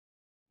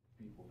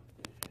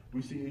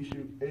We see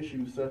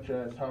issues such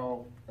as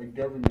how a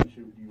government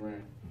should be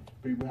ran.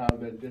 People have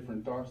that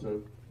different thoughts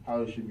of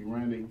how it should be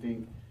ran. They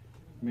think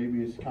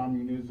maybe it's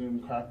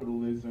communism,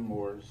 capitalism,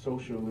 or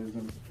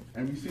socialism.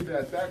 And we see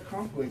that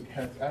conflict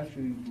has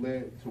actually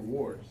led to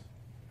wars.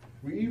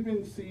 We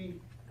even see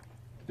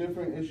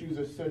different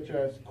issues such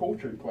as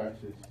culture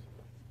clashes.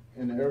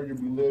 In the area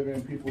we live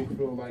in, people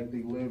feel like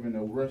they live in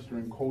a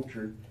Western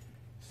culture.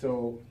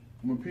 So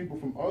when people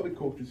from other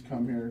cultures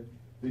come here,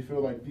 they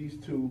feel like these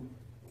two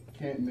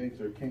can't mix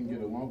or can't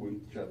get along with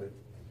each other.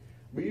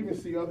 We even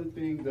see other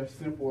things as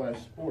simple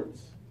as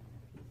sports.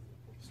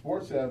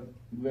 Sports have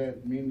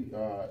led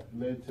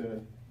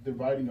to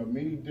dividing of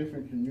many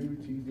different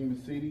communities in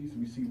the cities.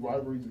 We see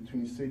rivalries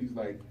between cities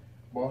like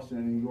Boston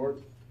and New York.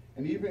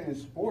 And even in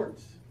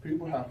sports,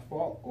 people have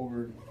fought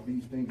over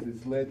these things.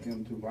 It's led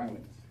them to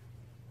violence.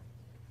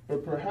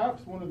 But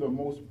perhaps one of the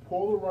most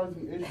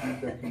polarizing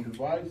issues that can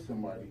divide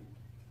somebody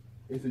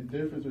is the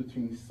difference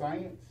between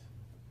science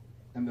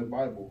and the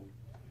Bible.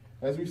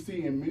 As we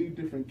see in many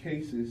different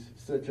cases,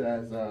 such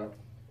as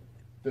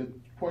the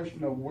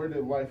question of where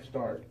did life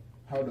start,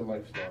 how did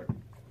life start,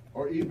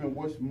 or even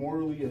what's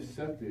morally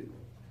accepted,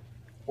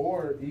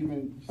 or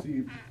even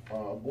see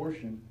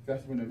abortion.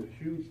 That's been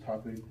a huge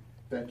topic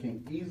that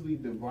can easily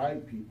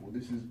divide people.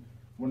 This is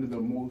one of the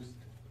most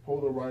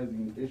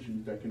polarizing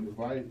issues that can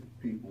divide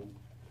people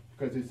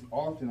because it's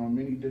often on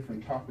many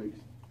different topics,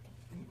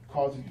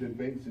 causes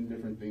debates and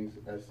different things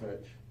as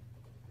such.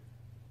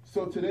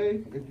 So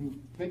today, if you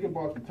think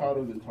about the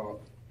title of the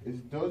talk,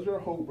 is does your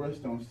hope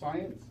rest on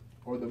science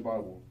or the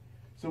Bible?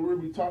 So we'll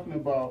be talking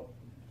about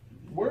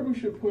where we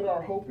should put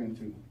our hope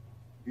into,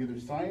 either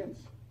science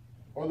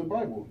or the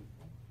Bible.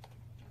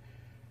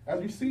 As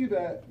we see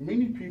that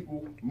many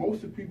people,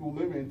 most of the people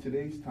living in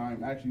today's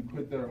time actually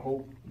put their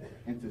hope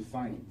into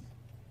science.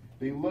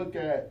 They look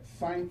at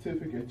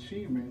scientific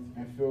achievements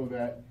and feel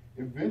that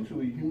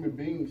eventually human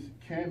beings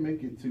can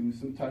make it to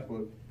some type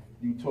of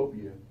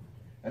utopia.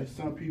 As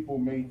some people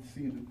may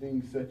see the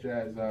things such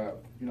as,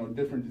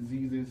 different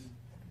diseases.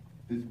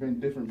 There's been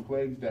different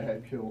plagues that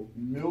have killed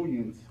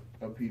millions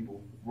of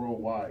people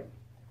worldwide.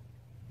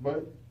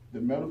 But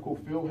the medical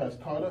field has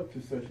caught up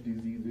to such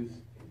diseases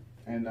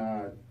and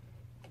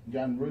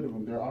gotten rid of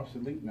them. They're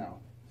obsolete now.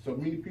 So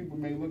many people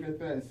may look at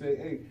that and say,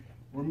 hey,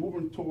 we're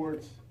moving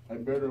towards a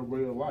better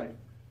way of life.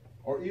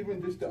 Or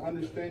even just the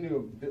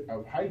understanding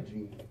of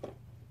hygiene.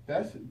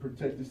 That's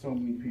protected so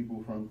many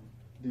people from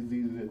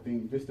diseases and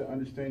things. Just the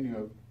understanding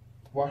of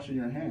washing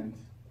your hands.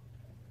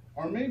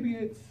 Or maybe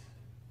it's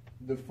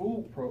the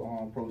food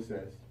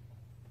process.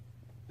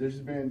 There's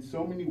been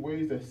so many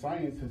ways that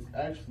science has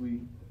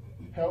actually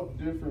helped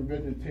different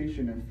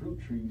vegetation and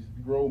fruit trees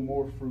grow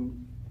more fruit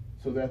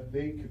so that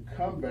they could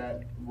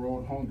combat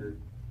world hunger.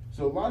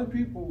 So a lot of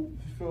people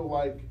feel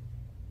like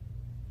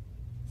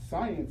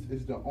science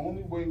is the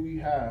only way we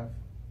have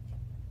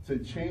to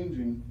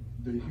changing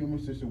the human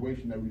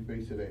situation that we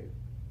face today.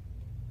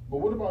 But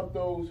what about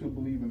those who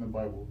believe in the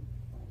Bible?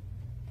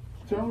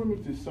 Turn with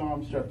me to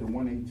Psalms chapter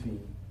 118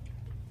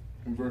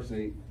 and verse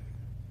 8.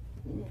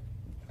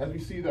 As we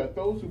see that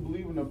those who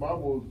believe in the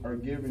Bible are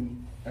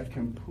given a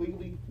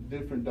completely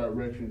different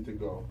direction to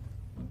go.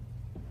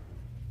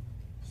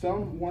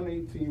 Psalm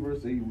 118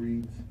 verse 8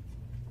 reads,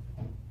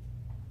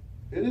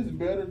 "It is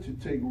better to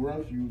take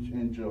refuge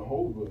in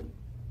Jehovah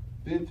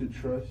than to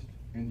trust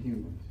in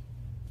humans."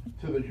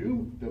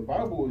 The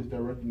Bible is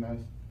directing us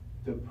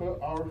to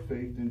put our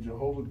faith in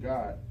Jehovah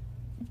God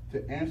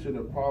to answer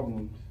the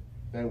problems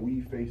that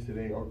we face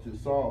today or to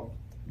solve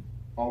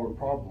our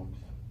problems.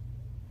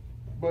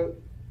 But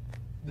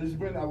there's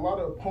been a lot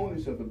of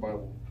opponents of the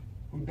Bible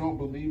who don't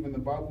believe in the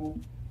Bible.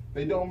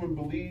 They don't even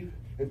believe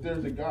if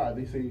there's a God.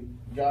 They say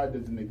God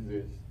doesn't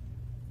exist.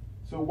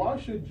 So why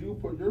should you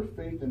put your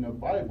faith in the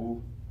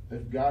Bible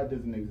if God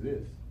doesn't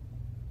exist?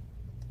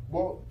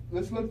 Well,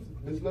 let's let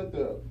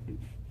the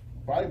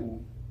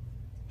Bible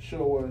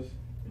show us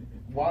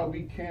why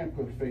we can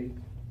put faith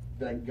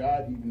that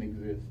God even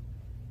exists.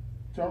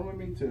 Turn with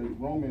me to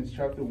Romans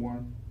chapter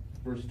 1,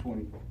 verse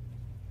 20.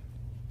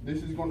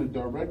 This is going to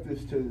direct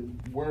us to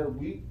where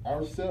we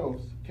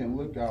ourselves can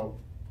look out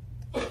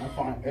and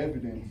find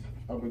evidence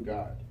of a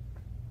God.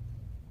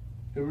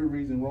 Here we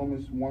read in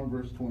Romans 1,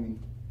 verse 20.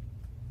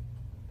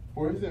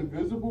 "For his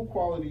invisible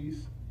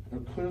qualities are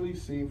clearly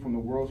seen from the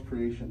world's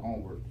creation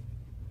onward,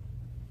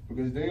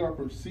 because they are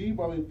perceived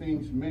by the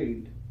things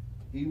made,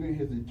 even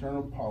his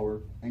eternal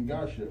power and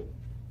Godship,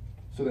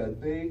 so that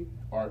they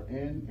are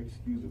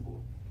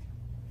inexcusable."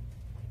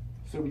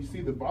 So we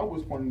see the Bible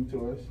is pointing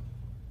to us,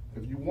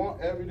 if you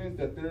want evidence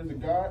that there is a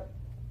God,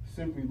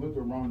 simply look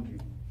around you.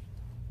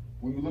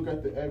 When you look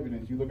at the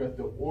evidence, you look at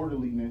the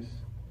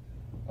orderliness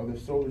of the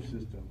solar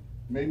system.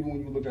 Maybe when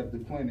you look at the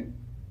planet,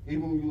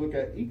 even when you look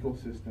at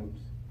ecosystems,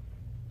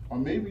 or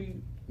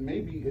maybe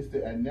it's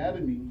the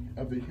anatomy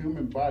of the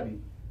human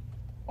body.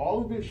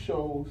 All of it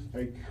shows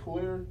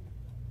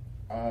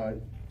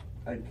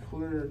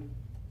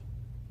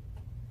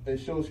it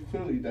shows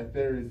clearly that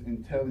there is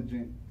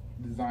intelligent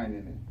design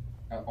in it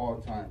at all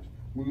times.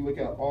 When you look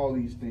at all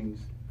these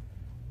things,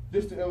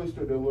 Just to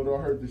illustrate a little,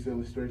 I heard this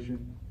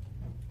illustration.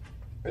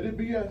 It'd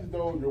be as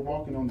though you're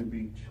walking on the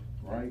beach,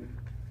 right?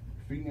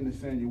 Feet in the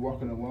sand, you're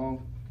walking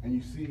along, and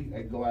you see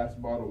a glass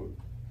bottle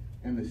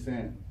in the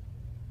sand.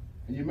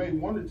 And you may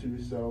wonder to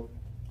yourself,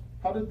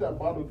 how did that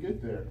bottle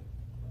get there?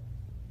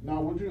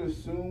 Now, would you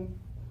assume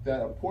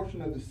that a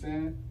portion of the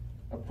sand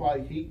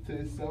applied heat to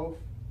itself,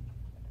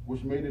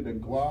 which made it a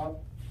glob,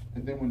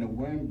 and then when the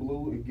wind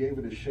blew, it gave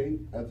it a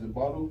shape as a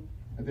bottle,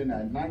 and then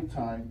at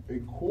nighttime,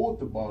 it cooled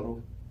the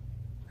bottle,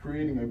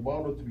 creating a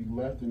bottle to be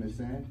left in the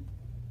sand?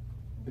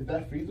 Is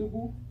that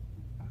feasible?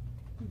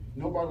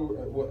 Nobody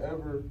will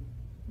ever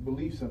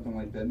believe something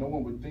like that. No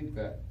one would think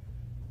that.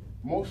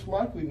 Most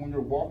likely, when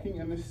you're walking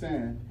in the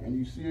sand and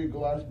you see a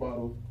glass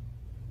bottle,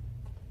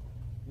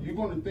 you're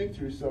going to think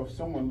to yourself,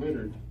 someone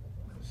littered.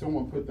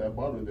 Someone put that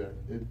bottle there.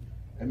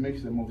 It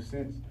makes the most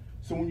sense.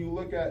 So when you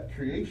look at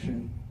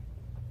creation,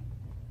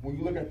 when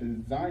you look at the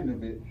design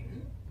of it,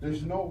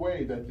 there's no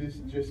way that this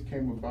just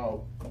came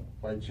about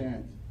by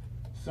chance.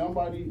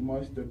 Somebody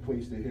must have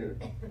placed it here.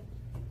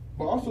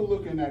 But also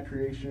looking at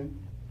creation,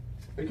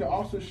 it can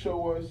also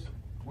show us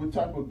what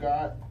type of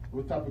God,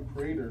 what type of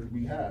creator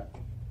we have.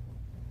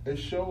 It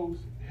shows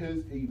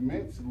his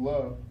immense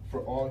love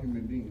for all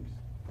human beings.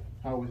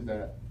 How is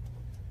that?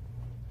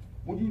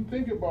 When you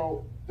think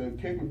about the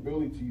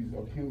capabilities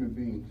of human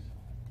beings,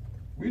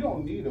 we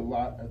don't need a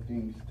lot of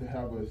things to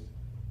have us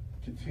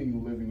continue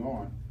living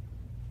on.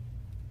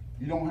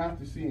 You don't have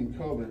to see in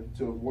color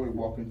to avoid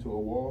walking to a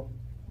wall.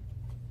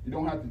 You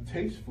don't have to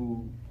taste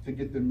food to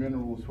get the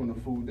minerals from the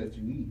food that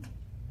you eat.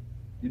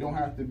 You don't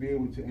have to be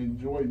able to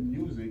enjoy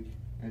music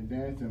and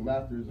dance and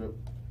laughter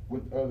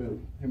with other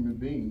human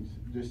beings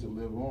just to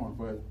live on.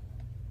 But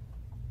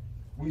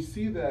we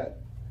see that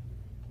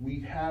we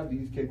have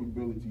these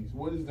capabilities.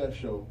 What does that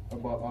show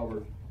about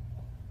our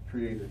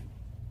Creator?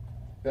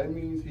 That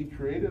means He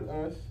created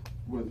us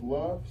with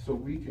love so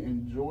we can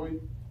enjoy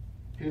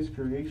His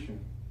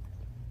creation.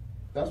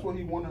 That's what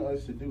He wanted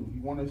us to do. He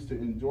wanted us to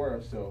enjoy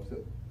ourselves.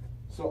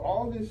 So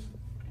all this,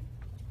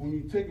 when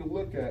you take a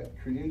look at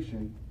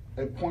creation,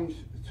 it points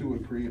to a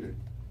Creator.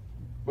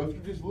 But if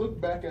you just look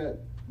back at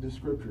the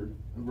scripture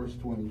in verse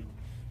 20,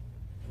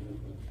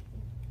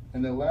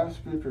 in the last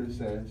scripture it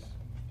says,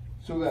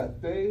 so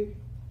that they,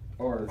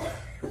 or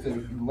say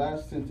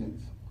last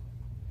sentence,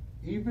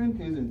 even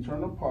His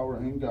eternal power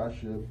and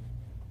Godship,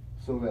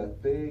 so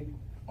that they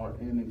are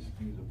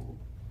inexcusable.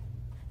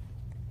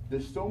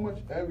 There's so much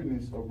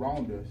evidence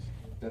around us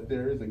that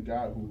there is a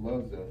God who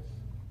loves us,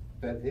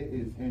 that it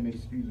is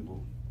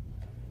inexcusable.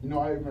 You know,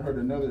 I even heard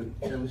another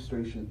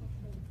illustration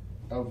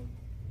of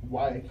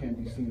why it can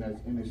be seen as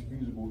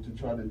inexcusable to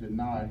try to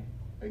deny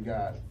a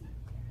God.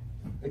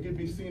 It can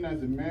be seen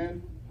as a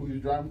man who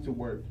is driving to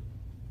work.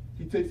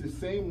 He takes the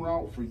same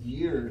route for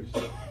years.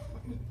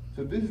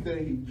 To this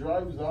day, he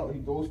drives out, he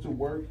goes to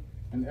work,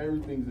 and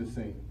everything's the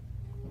same.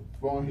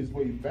 But on his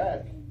way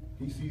back,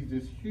 he sees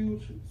this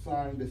huge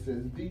sign that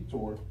says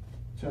detour,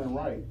 turn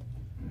right.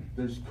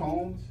 There's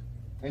cones,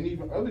 and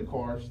even other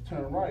cars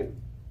turn right.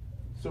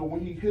 So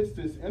when he hits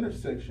this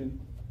intersection,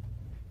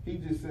 he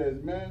just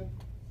says, man,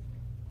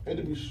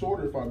 it'd be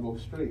shorter if I go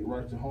straight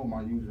right to home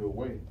my usual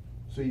way.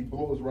 So he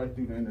blows right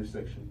through the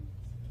intersection.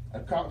 A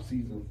cop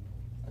sees him.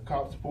 A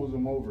cop pulls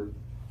him over.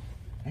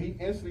 He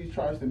instantly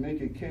tries to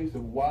make a case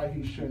of why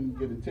he shouldn't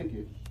get a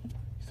ticket.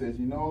 He says,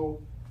 you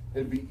know,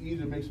 it'd be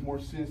easier, makes more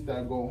sense that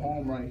I go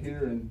home right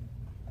here and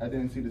I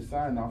didn't see the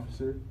sign,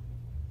 officer.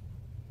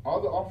 All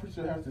the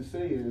officer has to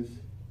say is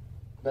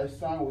that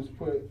sign was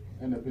put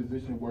in a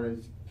position where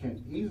it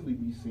can easily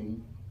be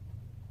seen.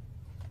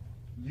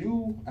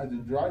 You, as a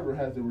driver,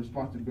 has the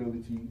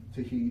responsibility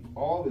to heed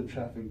all the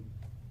traffic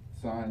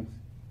signs,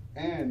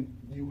 and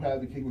you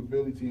have the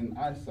capability and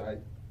eyesight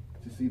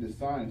to see the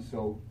signs.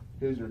 So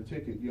here's your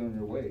ticket, get on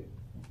your way.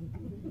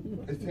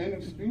 It's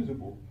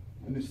inexcusable.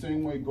 And the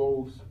same way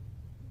goes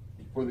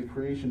for the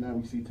creation that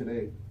we see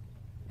today.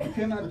 You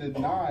cannot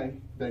deny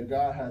that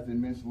God has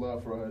immense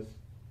love for us,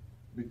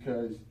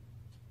 because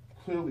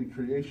clearly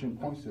creation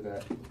points to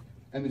that,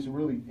 and it's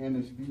really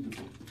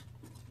inexcusable.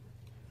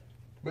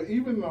 But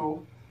even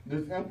though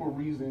there's ample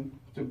reason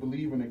to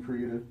believe in a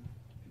creator,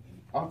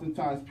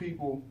 oftentimes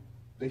people,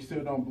 they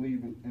still don't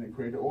believe in a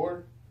creator,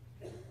 or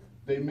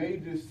they may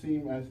just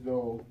seem as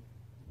though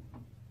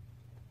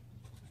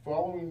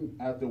following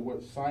after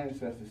what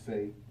science has to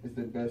say is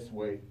the best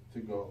way to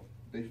go.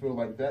 They feel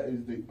like that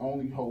is the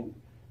only hope,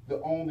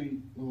 the only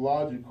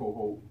logical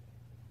hope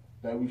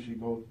that we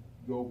should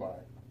go by.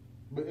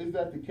 But is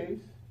that the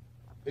case?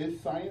 Is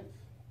science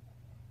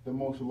the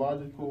most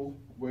logical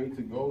way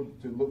to go,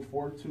 to look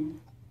forward to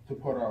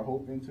put our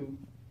hope into?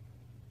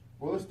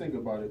 Well, let's think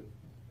about it.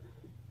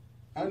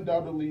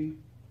 Undoubtedly,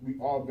 we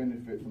all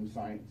benefit from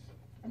science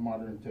and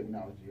modern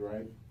technology,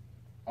 right?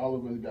 All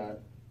of us got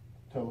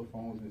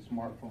telephones and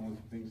smartphones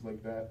and things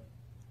like that.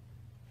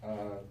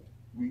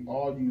 We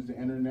all use the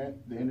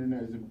internet. The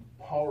internet is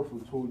a powerful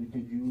tool you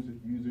can use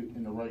if you use it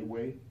in the right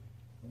way.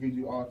 It gives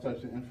you all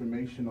types of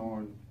information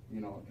on,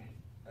 you know,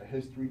 a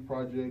history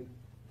project,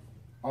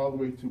 all the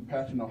way to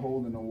patching a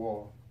hole in the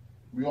wall.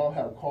 We all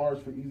have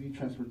cars for easy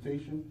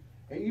transportation.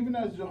 And even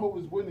as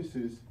Jehovah's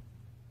Witnesses,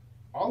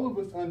 all of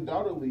us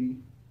undoubtedly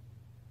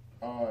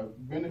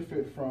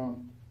benefit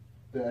from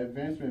the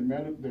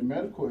the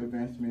medical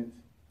advancements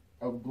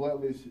of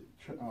bloodless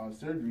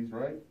surgeries,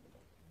 right?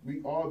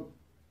 We all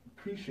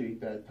appreciate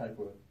that type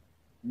of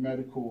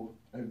medical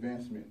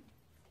advancement.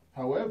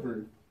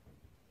 However,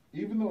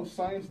 even though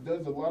science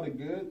does a lot of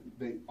good,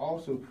 they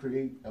also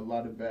create a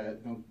lot of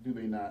bad, do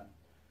they not?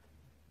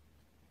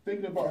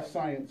 Thinking about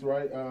science,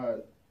 right?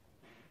 A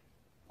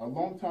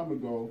long time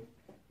ago,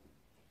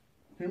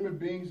 human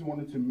beings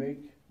wanted to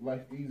make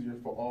life easier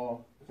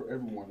for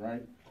everyone,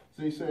 right?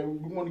 So they said,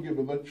 we want to give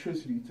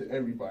electricity to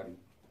everybody.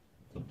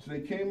 So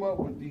they came up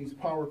with these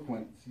power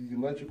plants, these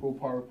electrical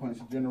power plants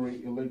to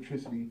generate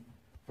electricity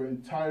for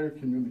entire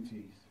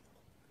communities.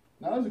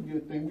 Now that's a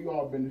good thing. We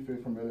all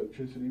benefit from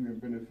electricity. We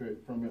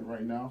benefit from it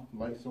right now.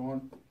 Lights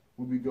on.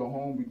 When we go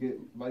home, we get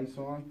lights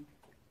on.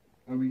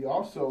 And we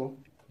also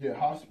get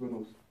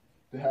hospitals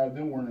to have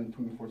them running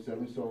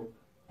 24/7. So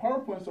power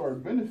plants are a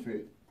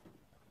benefit.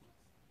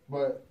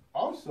 But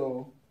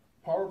also,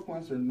 power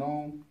plants are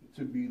known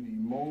to be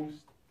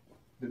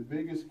the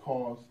biggest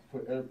cause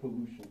for air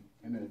pollution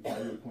in the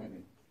entire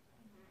planet.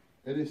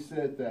 It is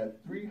said that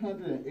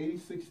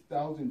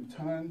 386,000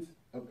 tons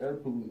of air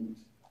pollutants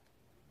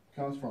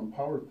comes from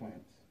power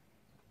plants.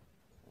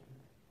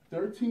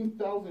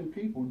 13,000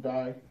 people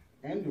die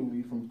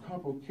annually from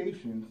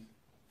complications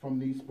from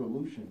these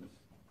pollutions.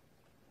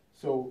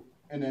 So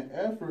in an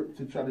effort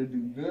to try to do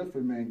good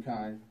for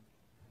mankind,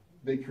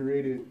 they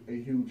created a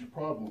huge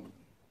problem.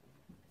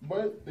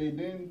 But they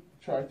then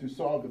try to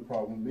solve the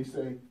problem. They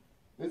say,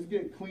 let's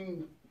get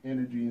clean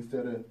energy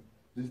instead of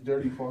this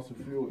dirty fossil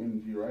fuel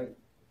energy, right?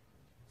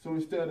 So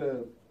instead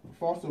of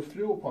fossil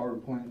fuel power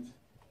plants,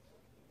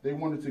 they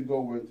wanted to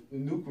go with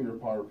nuclear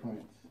power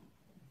plants.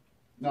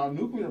 Now,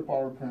 nuclear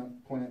power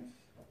plants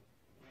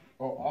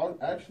are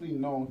actually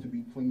known to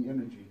be clean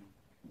energy.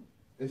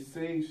 It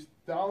saves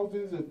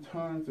thousands of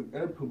tons of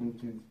air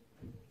pollutants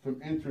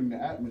from entering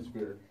the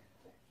atmosphere.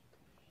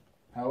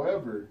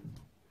 However,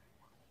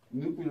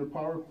 nuclear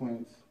power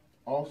plants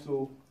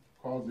also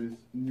causes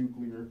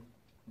nuclear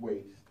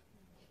waste.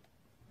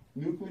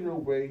 Nuclear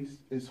waste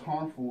is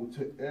harmful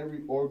to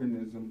every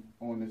organism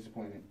on this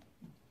planet.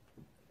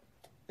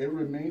 It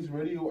remains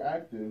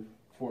radioactive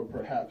for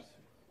perhaps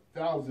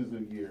thousands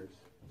of years.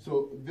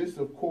 So this,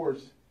 of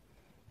course,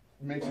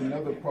 makes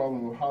another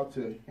problem of how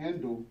to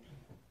handle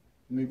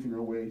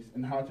nuclear waste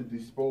and how to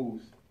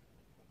dispose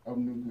of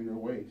nuclear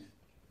waste.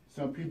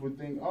 Some people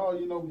think, oh,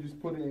 we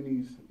just put it in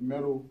these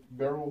metal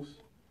barrels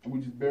and we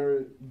just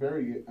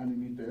bury it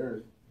underneath the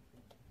earth.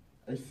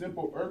 A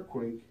simple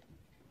earthquake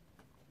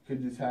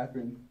could just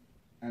happen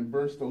and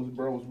burst those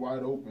barrels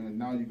wide open, and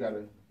now you got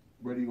a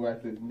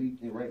radioactive leak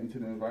right into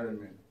the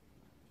environment.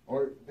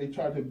 Or they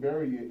try to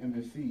bury it in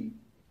the sea.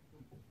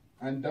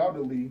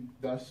 Undoubtedly,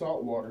 that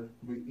salt water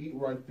would eat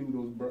right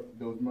through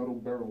those metal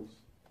barrels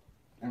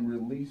and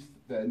release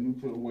that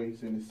nuclear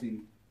waste in the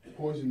sea,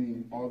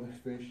 poisoning all the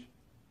fish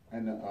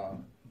and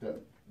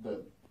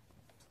the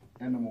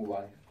animal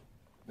life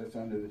that's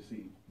under the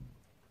sea.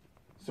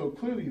 So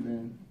clearly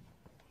then,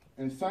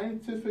 in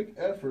scientific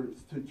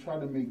efforts to try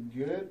to make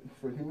good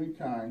for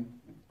humankind,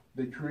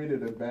 they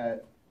created a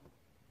bad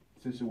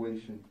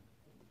situation.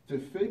 To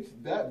fix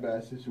that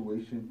bad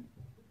situation,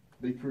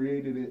 they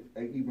created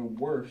an even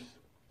worse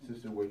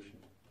situation.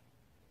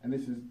 And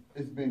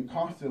it's been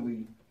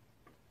constantly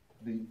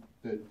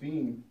the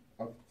theme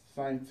of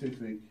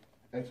scientific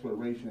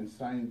exploration and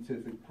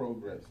scientific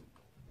progress.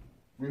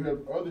 We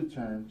have other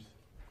terms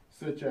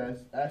such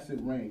as acid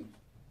rain.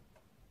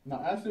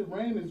 Now, acid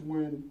rain is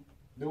when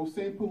those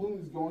same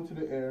pollutants go into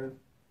the air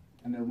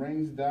and it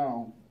rains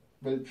down,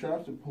 but it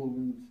traps the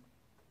pollutants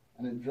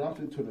and it drops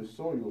into the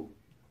soil.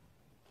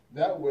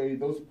 That way,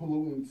 those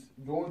pollutants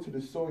go into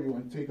the soil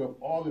and take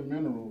up all the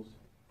minerals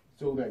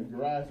so that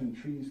grass and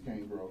trees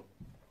can grow.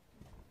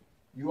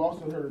 You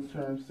also heard of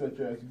terms such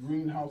as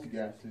greenhouse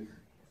gases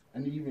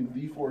and even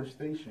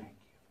deforestation.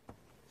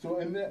 So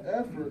in their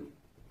effort,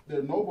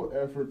 their noble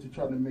effort to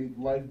try to make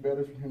life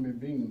better for human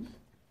beings,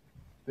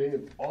 they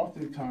have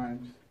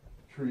oftentimes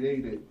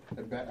created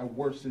a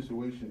worse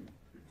situation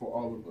for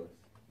all of us.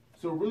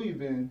 So really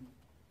then,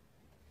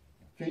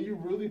 can you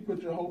really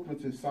put your hope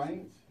into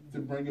science to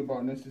bring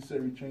about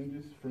necessary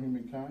changes for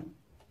humankind?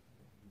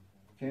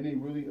 Can they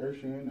really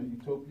usher in a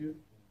utopia?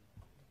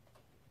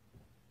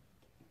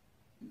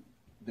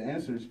 The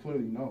answer is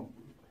clearly no.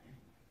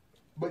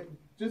 But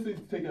just to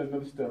take it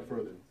another step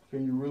further,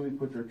 can you really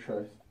put your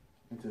trust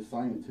into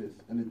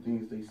scientists and the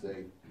things they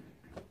say?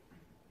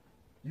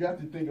 You have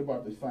to think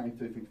about the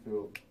scientific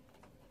field.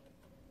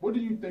 What do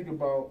you think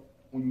about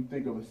when you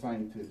think of a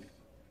scientist?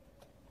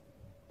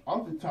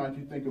 Oftentimes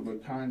you think of a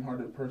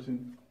kind-hearted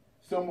person,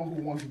 someone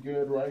who wants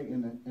good, right,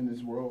 in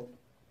this world.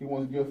 He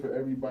wants good for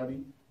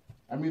everybody.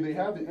 I mean, they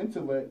have the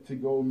intellect to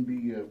go and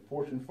be a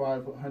Fortune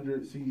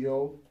 500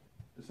 CEO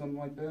or something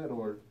like that,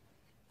 or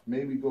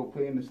maybe go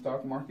play in the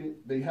stock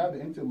market. They have the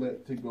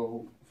intellect to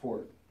go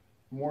for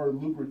more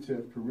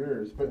lucrative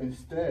careers, but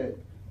instead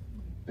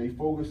they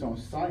focus on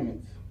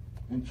science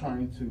and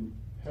trying to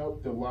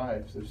help the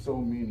lives of so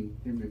many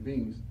human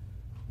beings,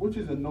 which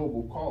is a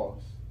noble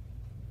cause.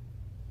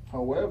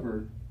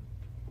 However,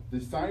 the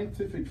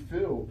scientific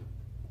field,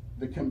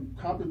 the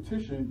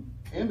competition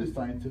in the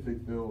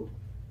scientific field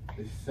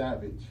is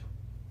savage.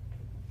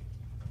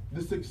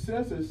 The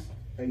success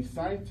a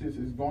scientist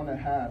is going to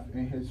have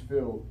in his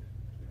field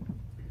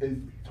is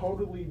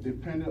totally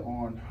dependent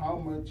on how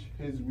much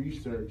his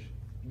research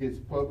gets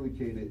published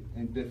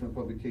in different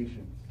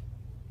publications.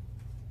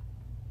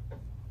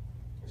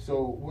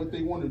 So what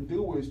they want to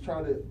do is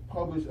try to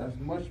publish as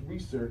much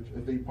research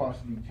as they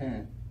possibly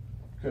can,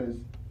 because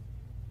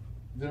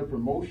their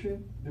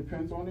promotion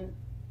depends on it,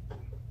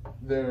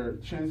 their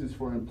chances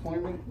for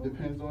employment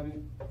depends on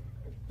it,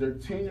 their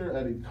tenure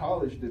at a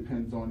college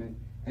depends on it,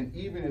 and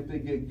even if they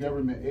get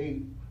government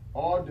aid,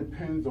 all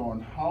depends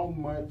on how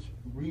much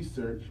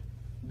research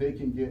they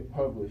can get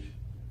published.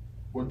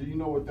 Well, do you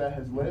know what that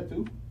has led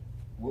to?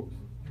 Whoops.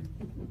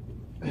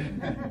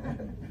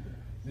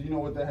 Do you know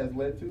what that has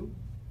led to?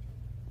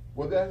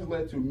 Well, that has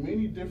led to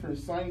many different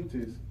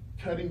scientists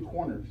cutting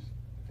corners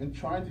and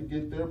trying to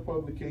get their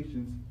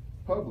publications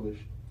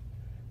published.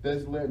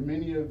 That's led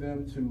many of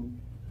them to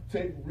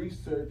take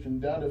research and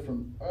data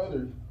from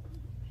other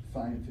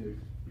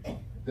scientists.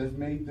 That's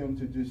made them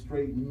to just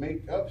straight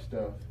make up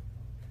stuff.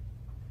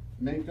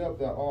 Make up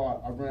that, oh,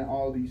 I ran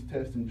all these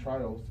tests and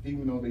trials,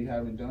 even though they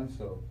haven't done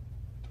so.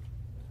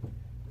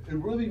 It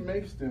really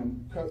makes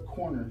them cut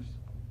corners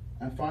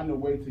and find a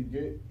way to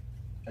get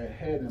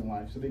ahead in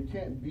life, so they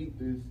can't beat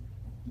this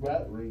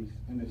rat race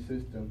in the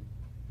system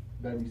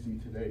that we see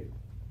today.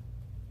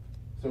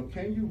 So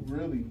can you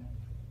really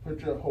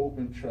put your hope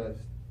and trust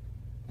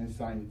in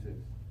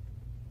scientists?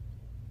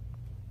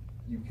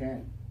 You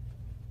can't.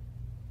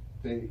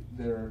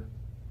 Their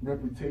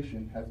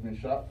reputation has been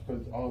shot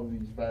because of all of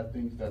these bad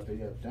things that they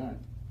have done.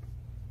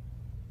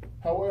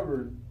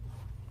 However,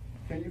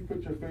 can you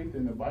put your faith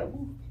in the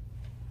Bible?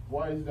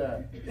 Why is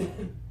that?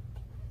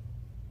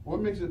 What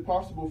makes it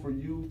possible for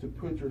you to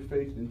put your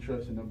faith and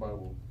trust in the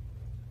Bible?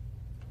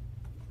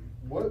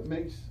 What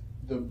makes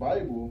the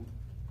Bible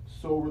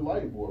so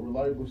reliable, a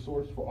reliable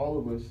source for all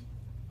of us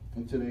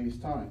in today's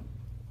time?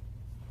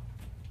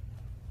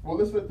 Well,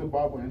 let's let the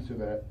Bible answer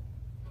that.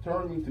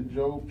 Turn me to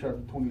Job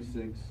chapter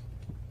 26.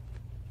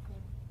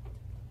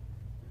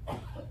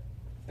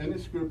 In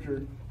this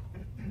scripture,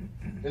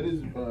 it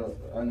is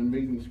an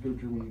amazing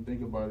scripture when you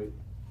think about it,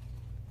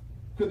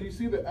 because you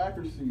see the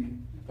accuracy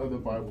of the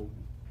Bible.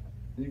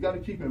 And you got to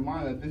keep in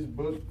mind that this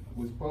book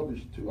was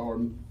published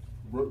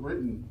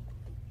written.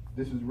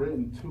 This is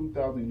written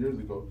 2,000 years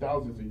ago,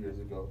 thousands of years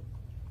ago.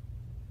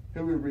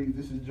 Here we read,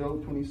 this is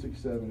Job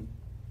 26:7.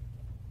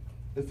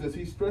 It says,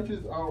 he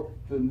stretches out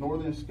the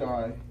northern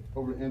sky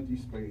over empty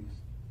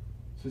space,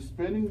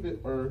 suspending the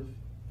earth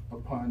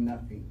upon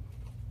nothing.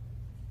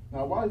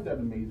 Now, why is that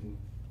amazing?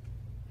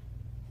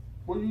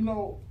 Well, you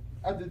know,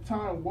 at the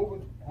time,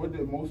 what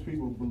did most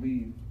people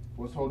believe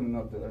was holding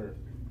up the earth?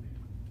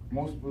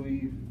 Most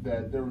believe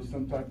that there was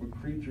some type of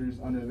creatures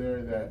under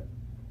there that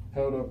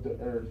held up the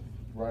earth,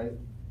 right?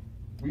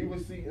 We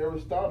even see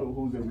Aristotle,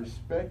 who's a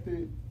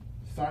respected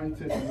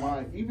scientific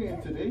mind, even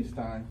in today's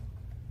time.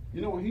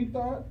 You know what he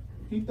thought?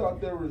 He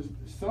thought there was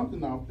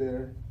something out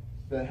there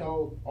that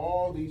held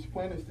all these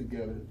planets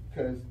together,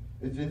 because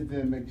it just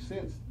didn't make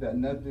sense that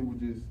nothing was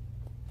just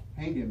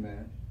hanging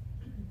there.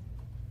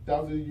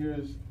 Thousands of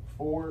years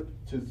forward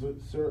to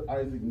Sir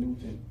Isaac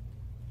Newton.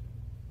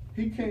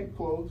 He came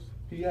close.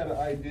 He had an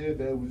idea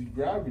that it was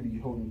gravity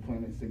holding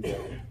planets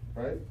together,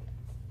 right?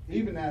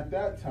 Even at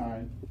that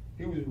time,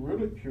 he was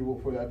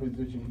ridiculed for that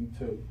position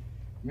he took.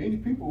 Many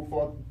people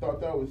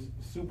thought that was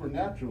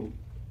supernatural.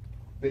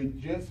 They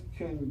just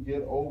couldn't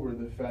get over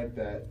the fact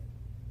that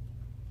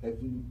if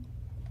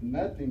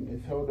nothing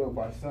is held up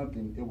by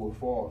something, it will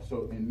fall.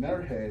 So in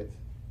their heads,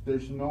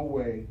 there's no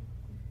way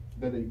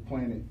that a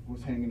planet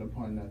was hanging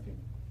upon nothing.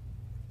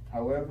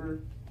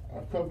 However,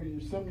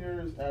 some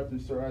years after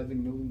Sir Isaac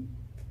Newton,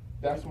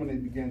 that's when they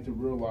began to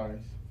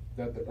realize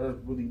that the earth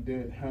really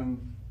did hang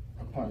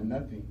upon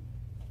nothing.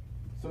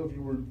 So if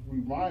you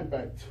rewind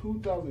back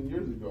 2,000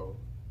 years ago,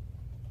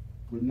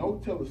 with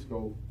no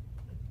telescope,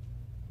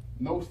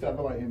 no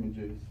satellite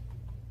images,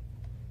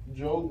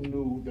 Job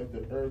knew that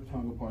the earth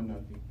hung upon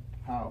nothing.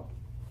 How?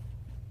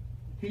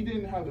 He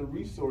didn't have the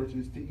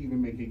resources to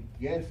even make a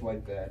guess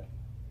like that.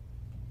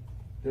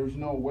 There's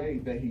no way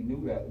that he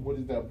knew that. What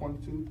does that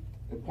point to?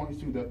 It points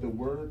to that the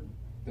word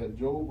that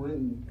Job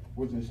written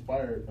was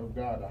inspired of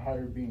God. A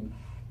higher being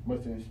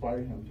must have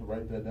inspired him to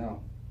write that down.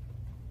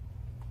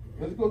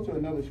 Let's go to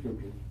another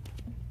scripture.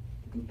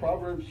 In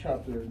Proverbs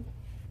chapter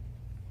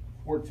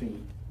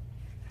 14,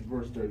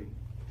 verse 30.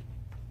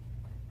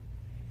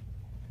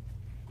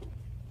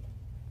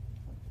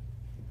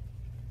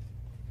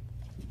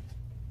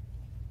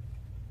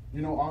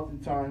 You know,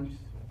 oftentimes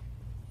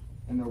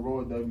in the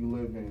world that we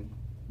live in,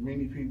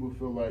 many people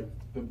feel like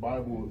the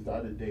Bible is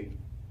out of date.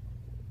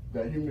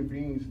 That human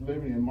beings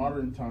living in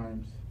modern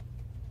times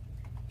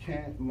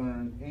can't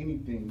learn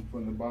anything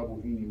from the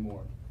Bible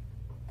anymore.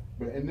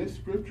 But in this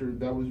scripture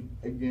that was,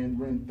 again,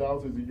 written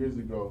thousands of years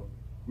ago,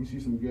 we see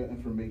some good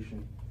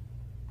information.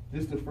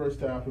 Just the first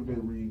half of it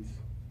reads,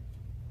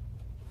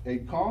 "A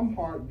calm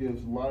heart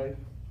gives life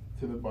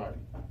to the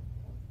body."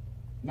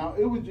 Now,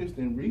 it was just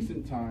in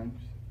recent times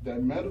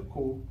that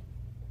medical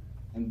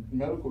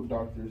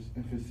doctors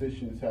and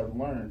physicians have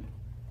learned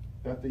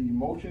that the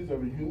emotions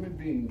of a human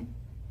being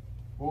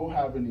will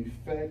have an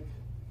effect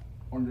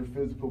on your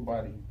physical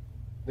body.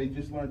 They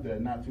just learned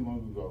that not too long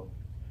ago.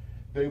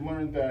 They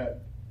learned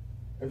that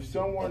if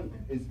someone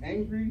is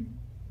angry,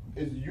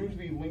 it's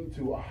usually linked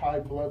to a high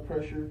blood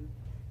pressure,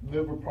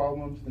 liver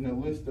problems, and a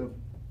list of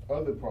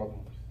other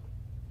problems.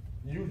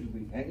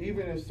 Usually. And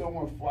even if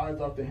someone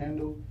flies off the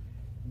handle,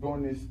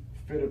 going this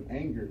fit of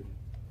anger,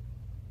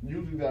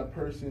 usually that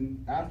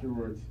person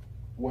afterwards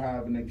will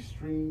have an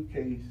extreme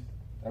case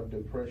of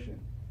depression.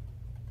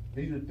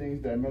 These are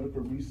things that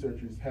medical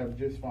researchers have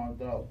just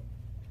found out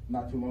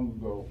not too long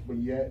ago, but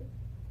yet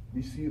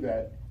we see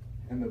that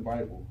in the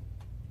Bible.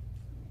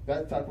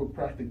 That type of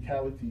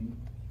practicality,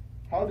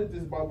 how did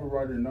this Bible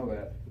writer know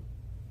that?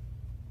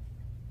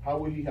 How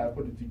would he have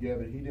put it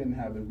together? He didn't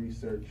have the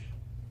research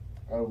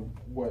of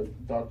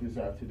what doctors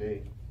have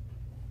today.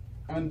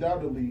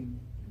 Undoubtedly,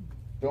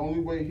 the only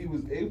way he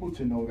was able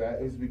to know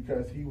that is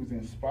because he was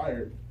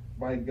inspired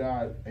by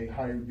God, a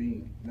higher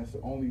being. And that's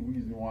the only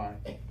reason why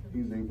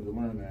he was able to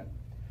learn that.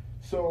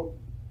 So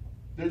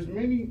there's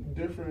many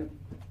different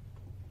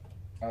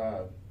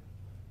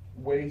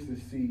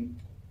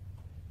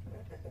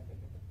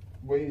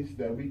ways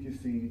that we can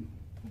see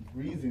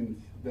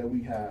reasons that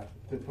we have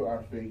to put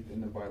our faith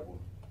in the Bible.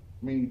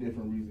 Many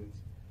different reasons.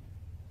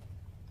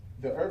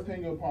 The earth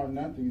hanging upon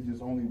nothing is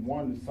just only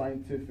one of the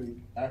scientific,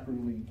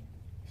 accurately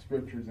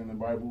scriptures in the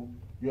Bible.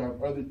 You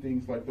have other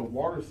things like the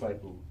water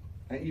cycle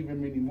and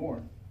even many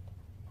more.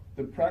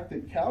 The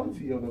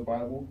practicality of the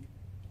Bible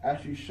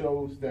actually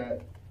shows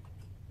that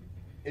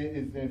it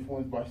is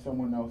influenced by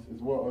someone else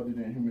as well other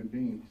than human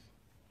beings.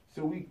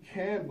 So we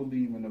can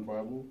believe in the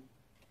Bible,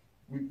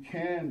 we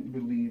can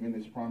believe in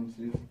its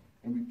promises,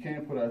 and we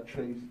can put our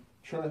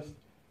trust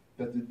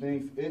that the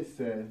things it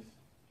says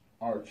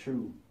are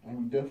true. And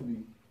we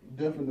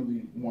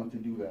definitely want to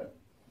do that.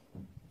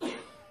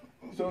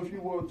 So if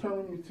you will, turn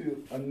with me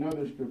to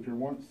another scripture,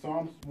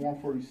 Psalms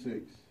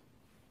 146.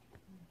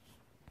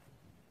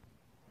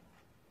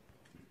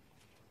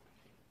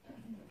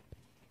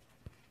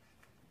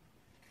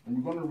 And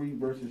we're going to read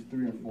verses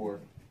 3 and 4.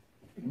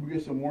 And we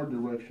get some more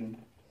direction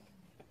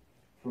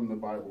from the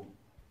Bible.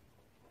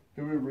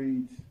 Here it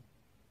reads,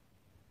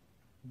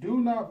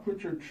 "Do not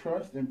put your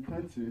trust in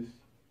princes,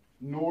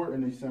 nor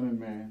in a son of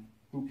man,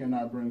 who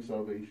cannot bring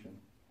salvation.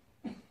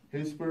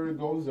 His spirit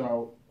goes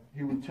out,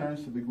 he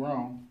returns to the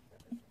ground.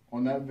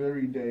 On that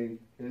very day,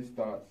 his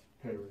thoughts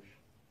perish."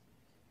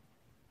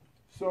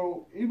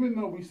 So even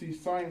though we see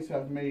science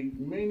have made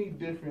many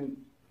different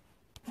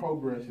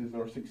progresses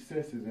or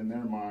successes in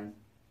their mind,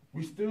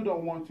 we still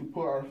don't want to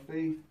put our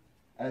faith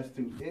as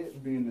to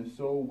it being the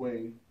sole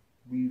way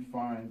we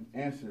find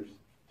answers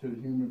to the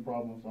human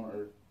problems on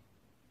earth.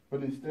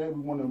 But instead,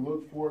 we want to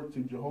look forward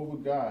to Jehovah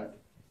God,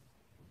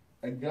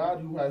 a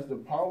God who has the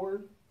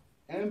power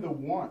and the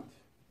want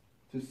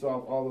to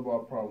solve all of our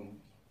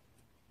problems.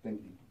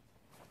 Thank you.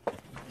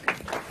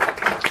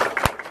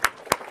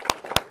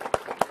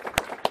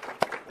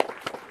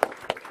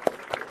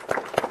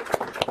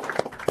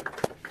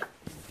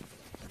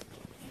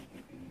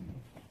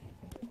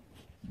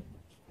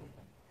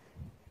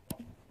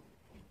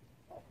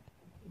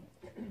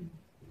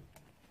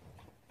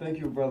 Thank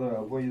you,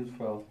 Brother Williams,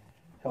 for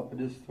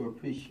helping us to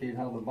appreciate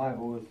how the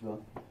Bible is the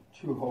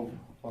true hope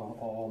for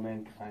all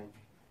mankind.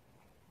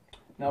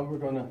 Now we're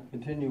going to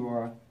continue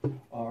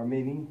our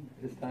meeting.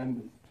 This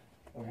time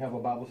we have a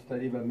Bible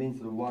study by means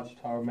of the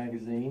Watchtower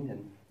magazine,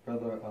 and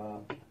Brother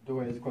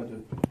Doy is going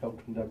to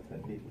help conduct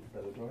that meeting.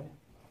 Brother Doy.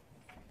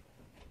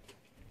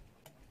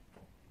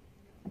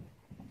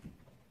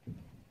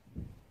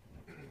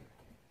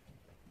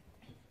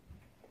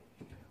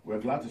 We're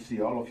glad to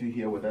see all of you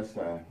here with us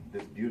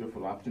this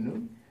beautiful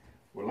afternoon.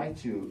 We'd like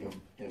to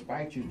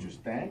invite you to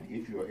stand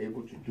if you are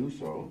able to do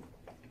so.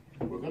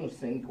 We're going to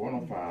sing one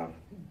of our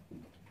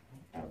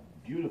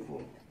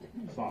beautiful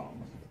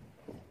songs.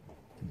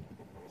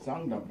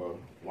 Song number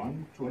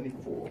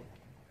 124,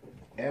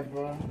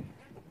 Ever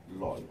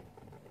Loyal.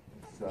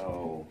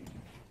 So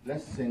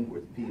let's sing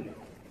with feeling.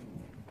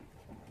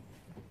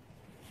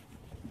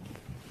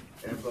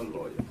 Ever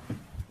Loyal.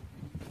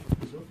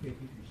 It's okay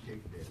if you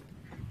shake that.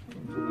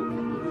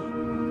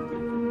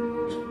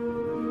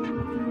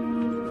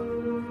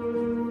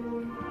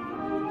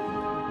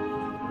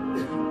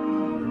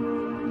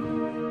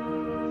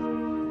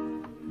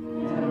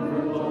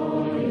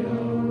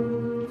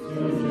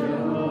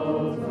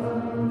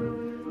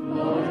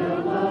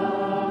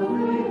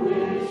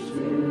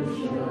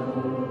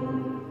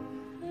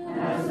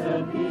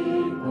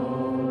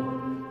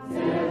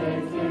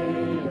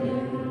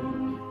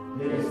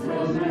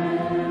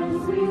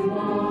 We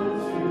want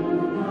to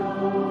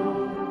know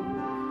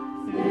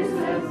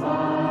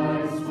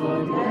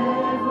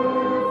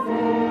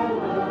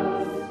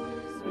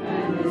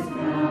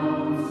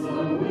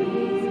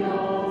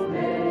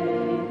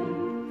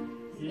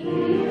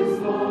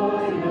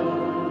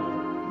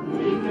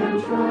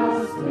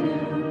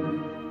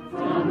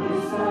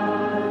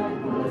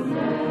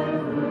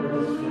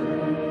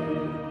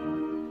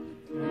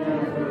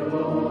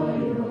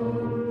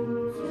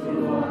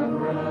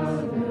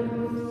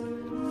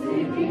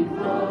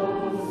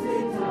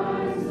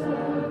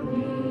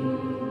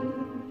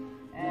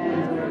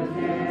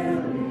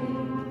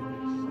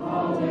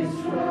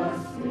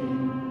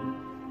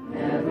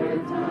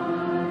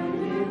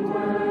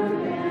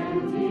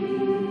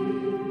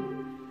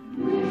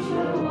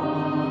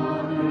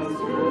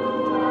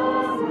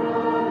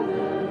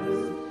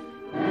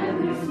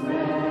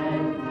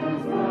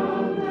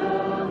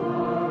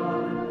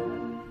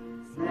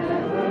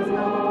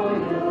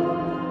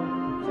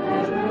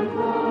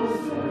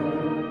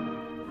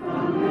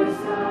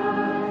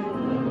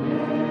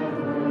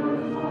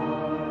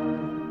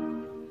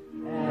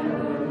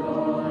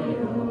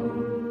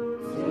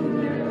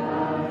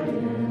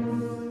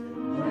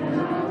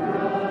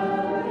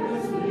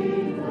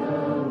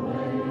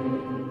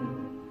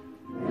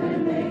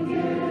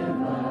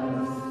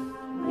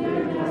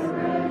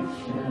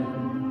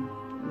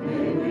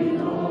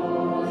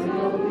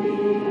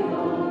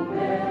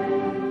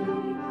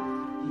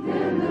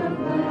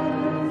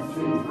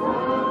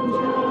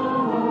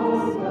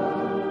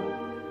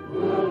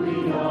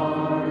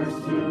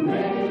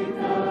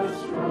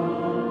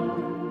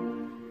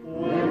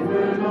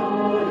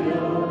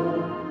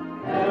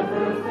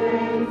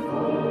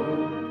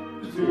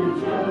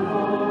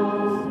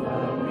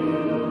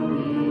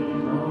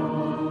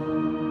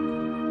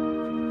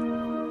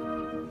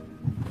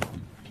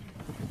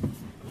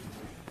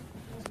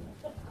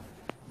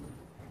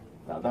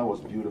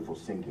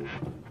singing.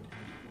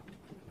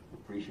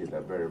 Appreciate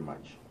that very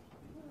much.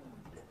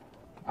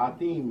 Our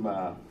theme,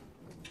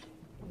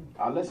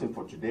 our lesson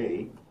for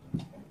today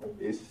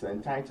is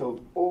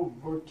entitled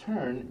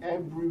Overturn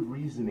Every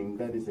Reasoning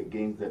That Is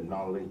Against the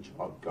Knowledge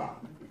of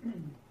God.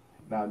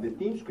 Now, the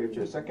theme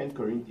scripture is 2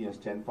 Corinthians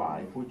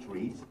 10:5, which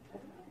reads,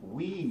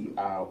 we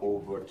are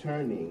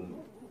overturning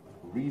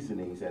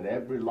reasonings and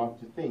every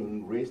lofty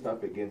thing raised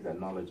up against the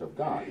knowledge of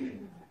God.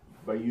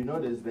 But you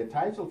notice the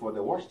title for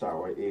the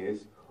watchtower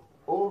is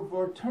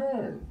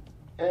Overturn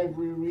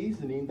Every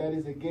Reasoning That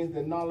Is Against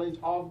the Knowledge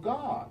of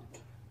God.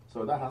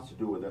 So that has to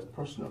do with us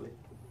personally,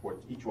 what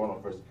each one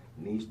of us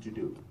needs to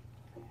do.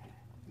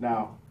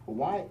 Now,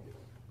 why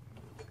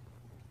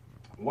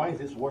is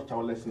this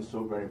watchtower lesson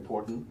so very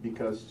important?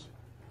 Because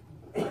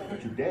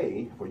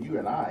today, for you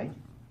and I,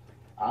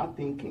 our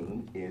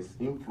thinking is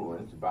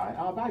influenced by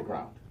our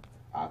background,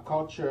 our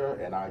culture,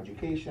 and our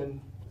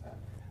education.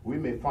 We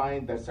may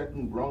find that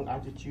certain wrong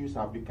attitudes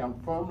have become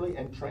firmly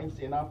entrenched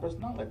in our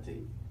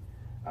personality.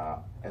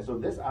 And so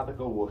this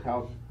article will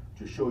help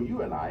to show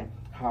you and I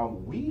how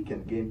we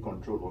can gain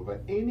control over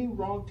any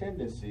wrong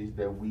tendencies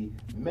that we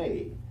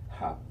may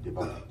have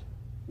developed.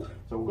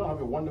 So we're going to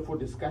have a wonderful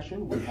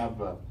discussion. We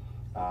have a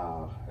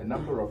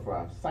number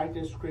of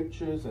cited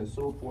scriptures and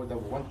so forth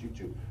that we want you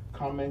to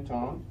comment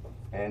on,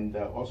 and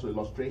also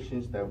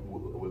illustrations that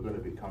we're going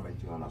to be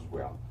commenting on as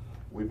well.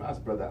 We've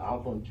asked Brother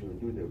Alvin to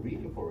do the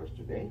reading for us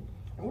today,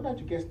 and we'd like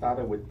to get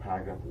started with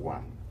paragraph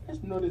 1.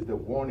 Let's notice the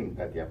warning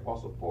that the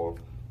Apostle Paul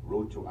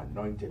wrote to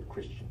anointed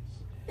Christians.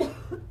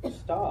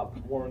 Stop,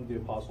 warned the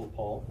Apostle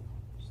Paul.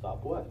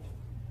 Stop what?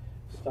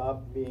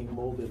 Stop being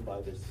molded by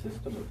the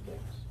system of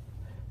things.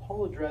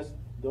 Paul addressed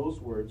those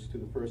words to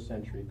the first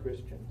century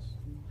Christians.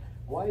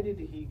 Why did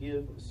he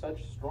give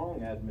such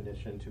strong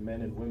admonition to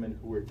men and women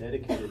who were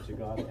dedicated to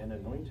God and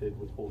anointed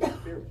with Holy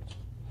Spirit?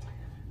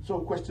 So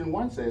question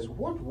 1 says,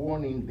 what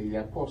warning did the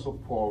Apostle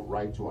Paul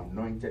write to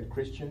anointed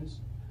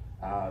Christians?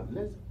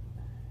 Let's,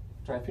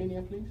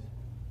 Tryphenia, please.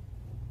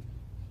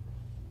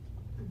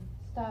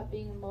 Stop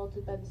being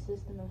molded by the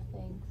system of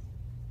things.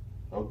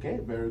 Okay,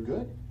 very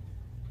good.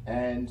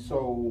 And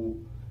so,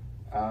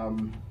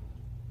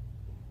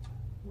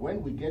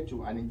 when we get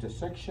to an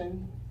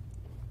intersection,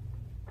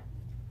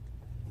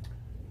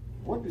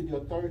 what do the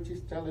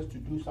authorities tell us to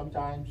do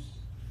sometimes?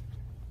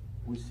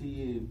 We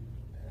see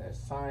a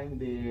sign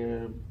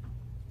there,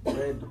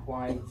 red,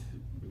 white.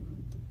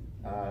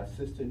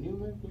 Sister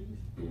Newman, please.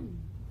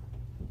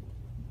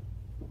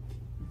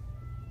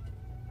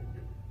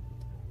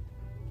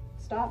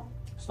 Stop.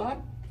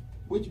 Stop,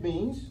 which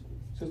means,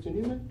 Sister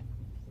Newman?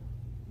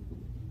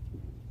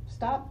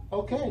 Stop.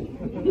 Okay.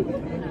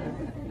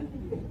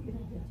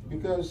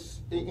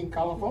 Because in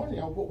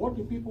California, what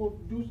do people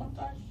do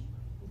sometimes?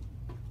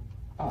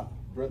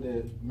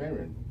 Brother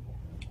Marion,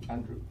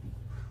 Andrew.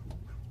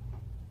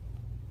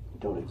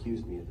 Don't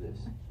accuse me of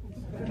this.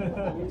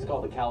 It's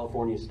called the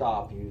California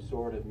stop. You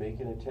sort of make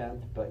an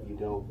attempt, but you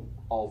don't,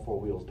 all four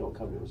wheels don't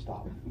come to a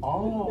stop.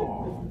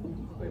 Oh.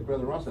 Wait,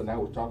 Brother Ross and I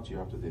will talk to you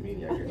after the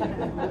meeting, I guess.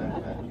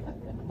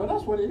 But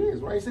that's what it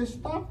is, right? He says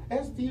stop,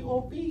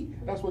 S-T-O-P.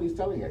 That's what he's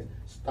telling us.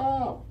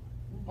 Stop.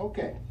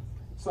 Okay.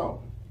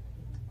 So,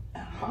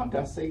 how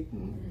does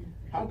Satan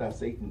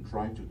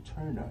try to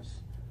turn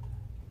us,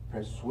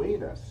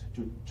 persuade us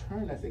to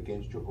turn us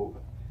against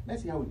Jehovah?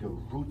 Let's see how we can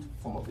root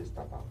some of this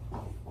stuff out.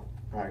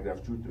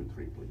 Paragraphs 2 through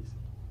 3, please.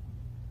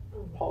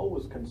 Paul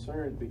was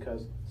concerned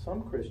because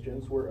some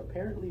Christians were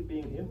apparently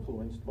being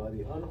influenced by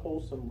the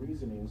unwholesome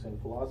reasonings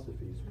and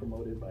philosophies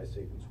promoted by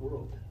Satan's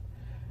world.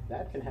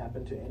 That can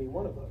happen to any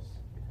one of us.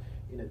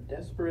 In a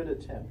desperate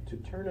attempt to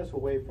turn us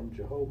away from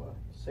Jehovah,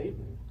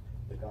 Satan,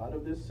 the God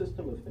of this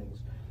system of things,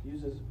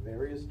 uses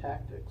various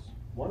tactics.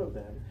 One of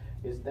them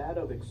is that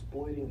of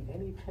exploiting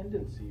any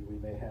tendency we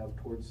may have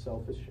towards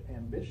selfish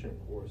ambition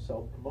or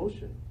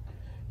self-promotion.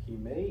 He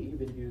may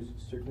even use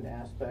certain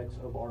aspects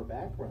of our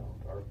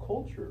background, our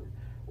culture,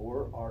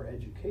 or our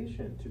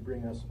education to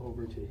bring us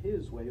over to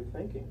his way of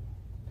thinking.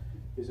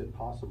 Is it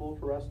possible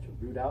for us to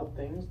root out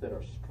things that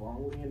are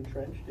strongly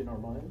entrenched in our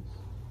minds?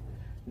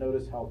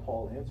 Notice how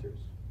Paul answers.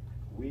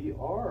 We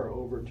are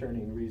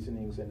overturning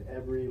reasonings and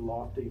every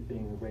lofty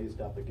thing raised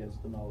up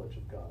against the knowledge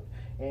of God,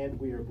 and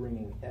we are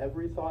bringing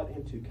every thought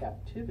into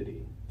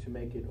captivity to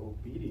make it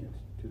obedient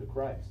to the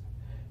Christ.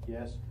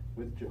 Yes,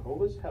 with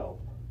Jehovah's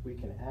help, we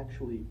can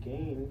actually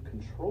gain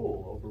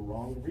control over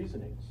wrong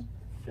reasonings.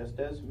 Just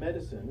as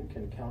medicine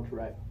can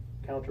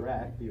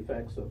counteract the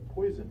effects of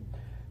poison,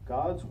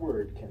 God's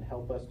word can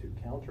help us to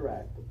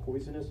counteract the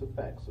poisonous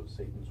effects of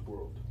Satan's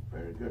world.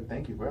 Very good.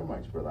 Thank you very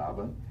much, Brother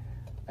Alvin.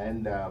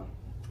 And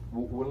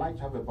we'd like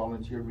to have a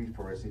volunteer read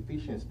for us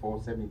Ephesians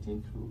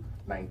 4:17 through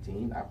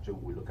 19 after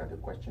we look at the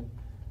question.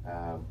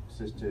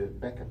 Sister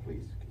Becca,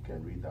 please, you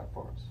can read that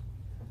for us.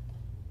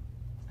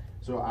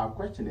 So our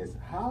question is,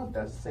 how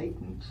does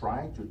Satan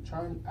try to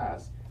turn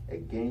us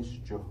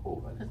against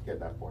Jehovah? Let's get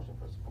that portion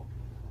first of all.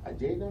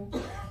 Jaden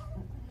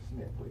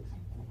Smith, please.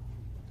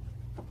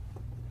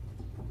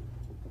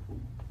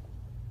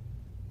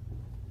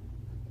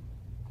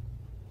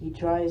 He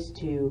tries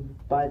to,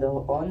 by the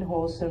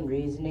unwholesome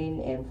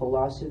reasoning and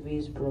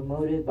philosophies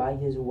promoted by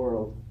his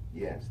world.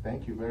 Yes,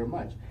 thank you very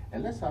much.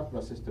 And let's have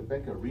Sister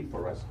Becca read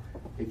for us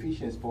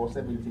Ephesians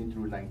 4:17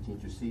 through 19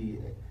 to see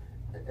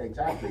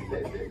exactly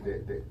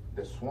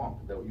the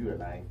swamp that you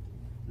and I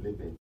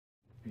live in.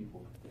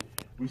 People.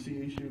 We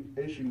see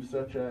issues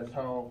such as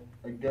how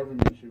a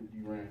government should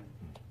be ran.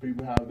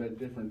 People have that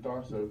different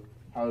thoughts of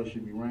how it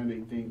should be ran.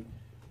 They think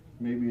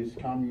maybe it's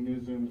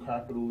communism,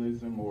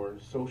 capitalism, or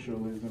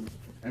socialism.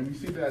 And we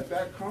see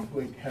that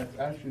conflict has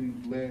actually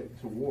led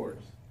to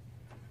wars.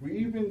 We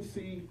even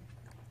see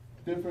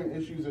different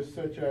issues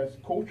such as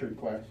culture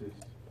clashes.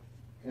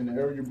 In the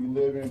area we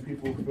live in,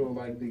 people feel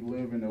like they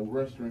live in a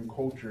Western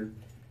culture.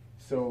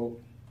 So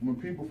when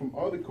people from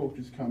other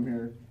cultures come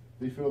here,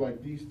 they feel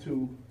like these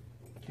two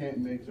can't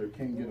mix or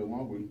can't get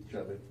along with each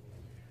other.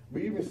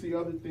 We even see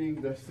other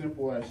things as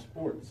simple as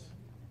sports.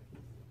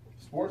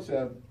 Sports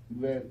have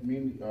led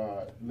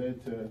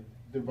to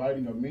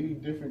dividing of many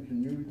different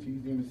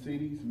communities in the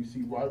cities. We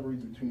see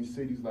rivalries between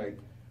cities like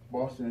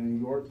Boston and New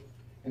York.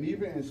 And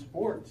even in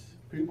sports,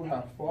 people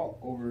have fought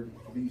over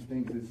these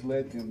things. It's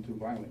led them to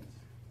violence.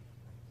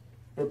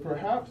 But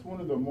perhaps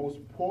one of the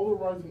most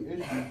polarizing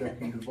issues that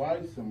can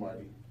divide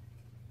somebody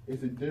is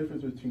the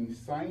difference between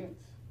science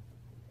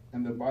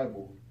and the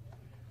Bible.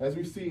 As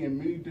we see in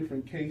many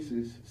different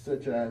cases,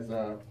 such as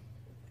the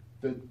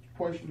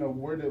question of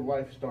where did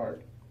life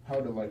start, how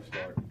did life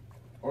start,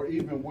 or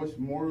even what's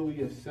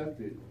morally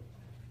accepted,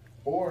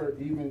 or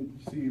even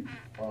see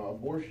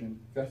abortion.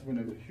 That's been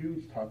a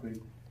huge topic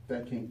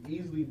that can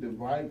easily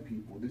divide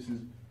people. This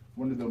is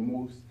one of the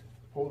most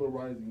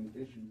polarizing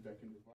issues that can divide.